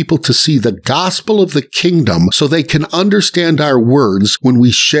allows people to see the gospel of the kingdom so they can understand our words when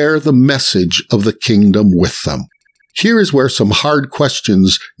we share the message of the kingdom with them. Here is where some hard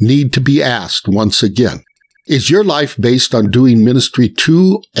questions need to be asked once again. Is your life based on doing ministry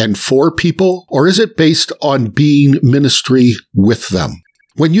to and for people, or is it based on being ministry with them?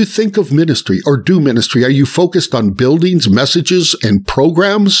 When you think of ministry or do ministry, are you focused on buildings, messages, and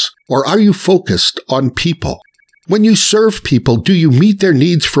programs, or are you focused on people? When you serve people, do you meet their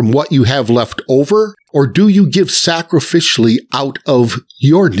needs from what you have left over, or do you give sacrificially out of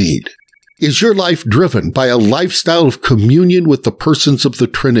your need? Is your life driven by a lifestyle of communion with the persons of the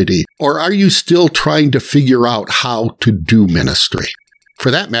Trinity, or are you still trying to figure out how to do ministry? For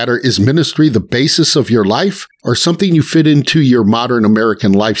that matter, is ministry the basis of your life, or something you fit into your modern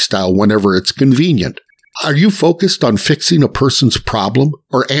American lifestyle whenever it's convenient? Are you focused on fixing a person's problem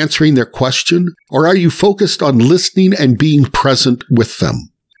or answering their question, or are you focused on listening and being present with them?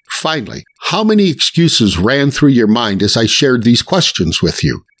 Finally, how many excuses ran through your mind as I shared these questions with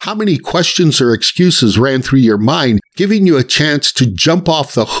you? How many questions or excuses ran through your mind, giving you a chance to jump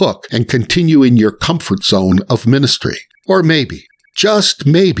off the hook and continue in your comfort zone of ministry? Or maybe, just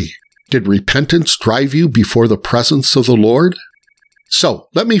maybe, did repentance drive you before the presence of the Lord? So,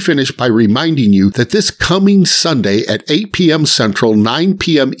 let me finish by reminding you that this coming Sunday at 8 p.m. Central, 9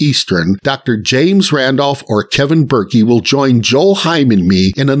 p.m. Eastern, Dr. James Randolph or Kevin Berkey will join Joel Heim and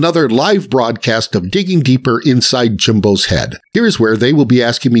me in another live broadcast of Digging Deeper Inside Jimbo's Head. Here's where they will be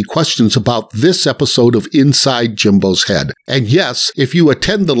asking me questions about this episode of Inside Jimbo's Head. And yes, if you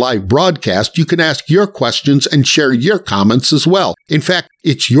attend the live broadcast, you can ask your questions and share your comments as well. In fact,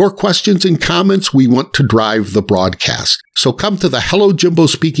 it's your questions and comments we want to drive the broadcast. So come to the Hello Jimbo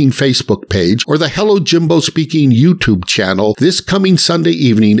Speaking Facebook page or the Hello Jimbo Speaking YouTube channel this coming Sunday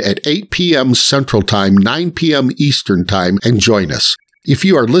evening at 8 p.m. Central Time, 9 p.m. Eastern Time, and join us. If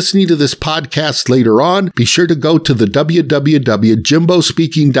you are listening to this podcast later on, be sure to go to the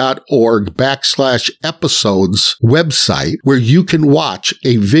www.jimbospeaking.org/episodes website where you can watch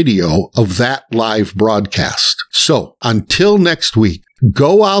a video of that live broadcast. So, until next week,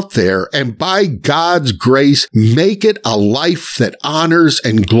 go out there and by God's grace, make it a life that honors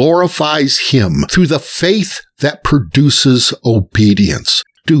and glorifies Him through the faith that produces obedience.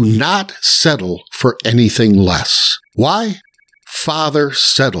 Do not settle for anything less. Why? Father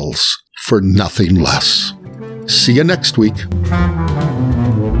settles for nothing less. See you next week.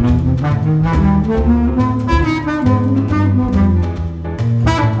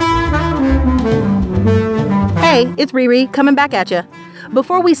 Hey, it's Riri coming back at you.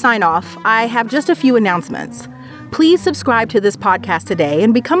 Before we sign off, I have just a few announcements. Please subscribe to this podcast today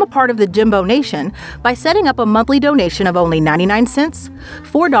and become a part of the Jimbo Nation by setting up a monthly donation of only 99 cents,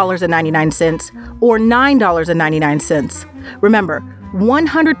 $4.99, or $9.99. Remember,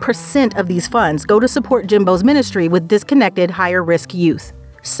 100% of these funds go to support Jimbo's ministry with disconnected higher-risk youth.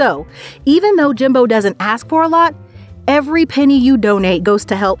 So, even though Jimbo doesn't ask for a lot, every penny you donate goes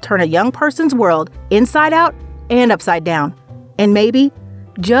to help turn a young person's world inside out and upside down. And maybe,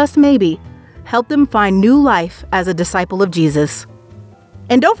 just maybe, help them find new life as a disciple of Jesus.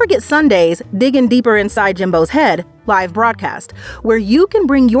 And don't forget Sundays, Digging Deeper Inside Jimbo's Head live broadcast, where you can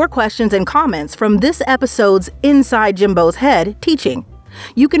bring your questions and comments from this episode's Inside Jimbo's Head teaching.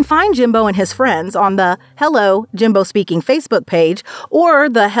 You can find Jimbo and his friends on the Hello Jimbo Speaking Facebook page or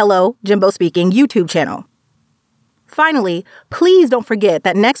the Hello Jimbo Speaking YouTube channel. Finally, please don't forget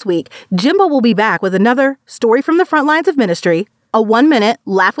that next week, Jimbo will be back with another Story from the Front Lines of Ministry, a 1-minute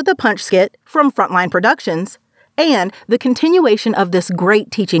Laugh with a Punch skit from Frontline Productions, and the continuation of this great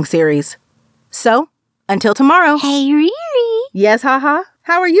teaching series. So, until tomorrow. Hey, Riri. Yes, Haha.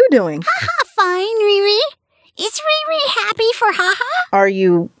 How are you doing? Haha, fine, Riri. Is Riri happy for Haha? Are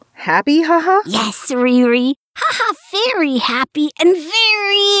you happy, Haha? Yes, Riri. Haha, very happy and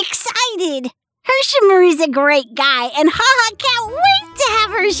very excited. Hersheimer is a great guy, and Haha can't wait to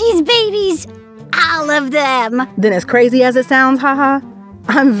have Hershey's babies. All of them. Then as crazy as it sounds, Haha,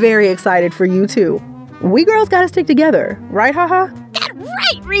 I'm very excited for you too. We girls gotta stick together, right, Haha? That's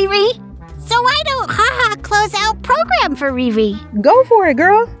right, Riri. So why don't Haha close out program for Riri? Go for it,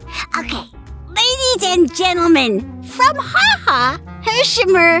 girl. Okay, ladies and gentlemen, from Haha,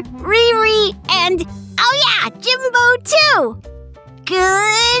 Hersheimer, Riri, and, oh yeah, Jimbo too.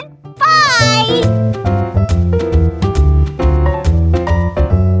 Goodbye.